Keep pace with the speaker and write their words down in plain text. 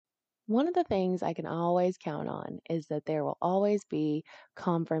One of the things I can always count on is that there will always be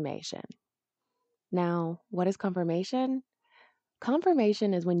confirmation. Now, what is confirmation?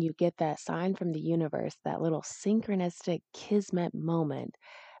 Confirmation is when you get that sign from the universe, that little synchronistic kismet moment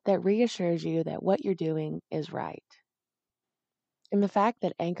that reassures you that what you're doing is right. And the fact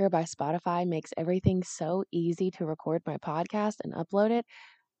that Anchor by Spotify makes everything so easy to record my podcast and upload it,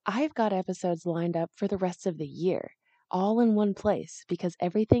 I've got episodes lined up for the rest of the year, all in one place because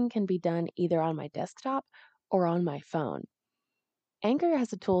everything can be done either on my desktop or on my phone. Anchor has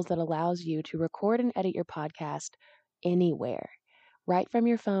the tools that allows you to record and edit your podcast anywhere, right from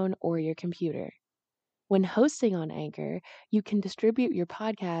your phone or your computer. When hosting on Anchor, you can distribute your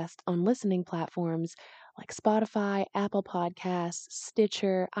podcast on listening platforms like Spotify, Apple Podcasts,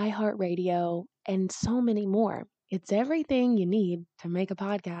 Stitcher, iHeartRadio, and so many more. It's everything you need to make a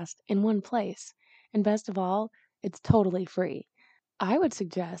podcast in one place. And best of all, it's totally free. I would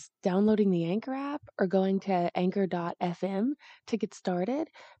suggest downloading the Anchor app or going to anchor.fm to get started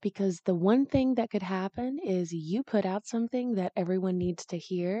because the one thing that could happen is you put out something that everyone needs to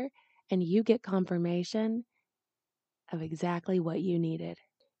hear and you get confirmation of exactly what you needed.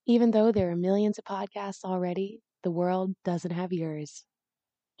 Even though there are millions of podcasts already, the world doesn't have yours.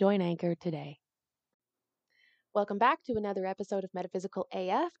 Join Anchor today. Welcome back to another episode of Metaphysical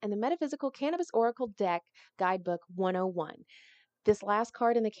AF and the Metaphysical Cannabis Oracle Deck Guidebook 101. This last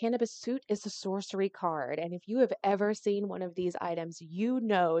card in the cannabis suit is the sorcery card. And if you have ever seen one of these items, you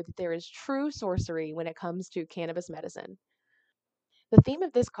know that there is true sorcery when it comes to cannabis medicine. The theme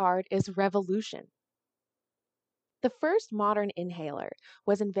of this card is revolution. The first modern inhaler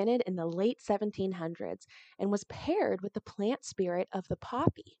was invented in the late 1700s and was paired with the plant spirit of the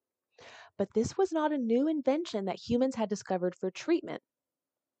poppy. But this was not a new invention that humans had discovered for treatment.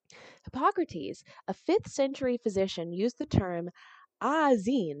 Hippocrates, a 5th century physician, used the term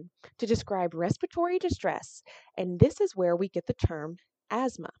azine to describe respiratory distress, and this is where we get the term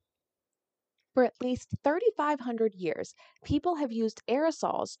asthma. For at least 3,500 years, people have used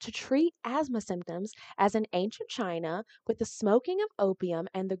aerosols to treat asthma symptoms, as in ancient China with the smoking of opium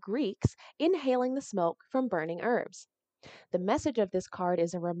and the Greeks inhaling the smoke from burning herbs. The message of this card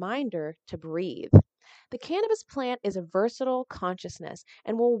is a reminder to breathe. The cannabis plant is a versatile consciousness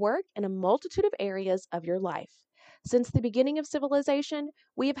and will work in a multitude of areas of your life. Since the beginning of civilization,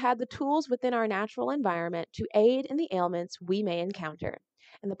 we have had the tools within our natural environment to aid in the ailments we may encounter.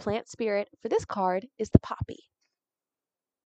 And the plant spirit for this card is the poppy.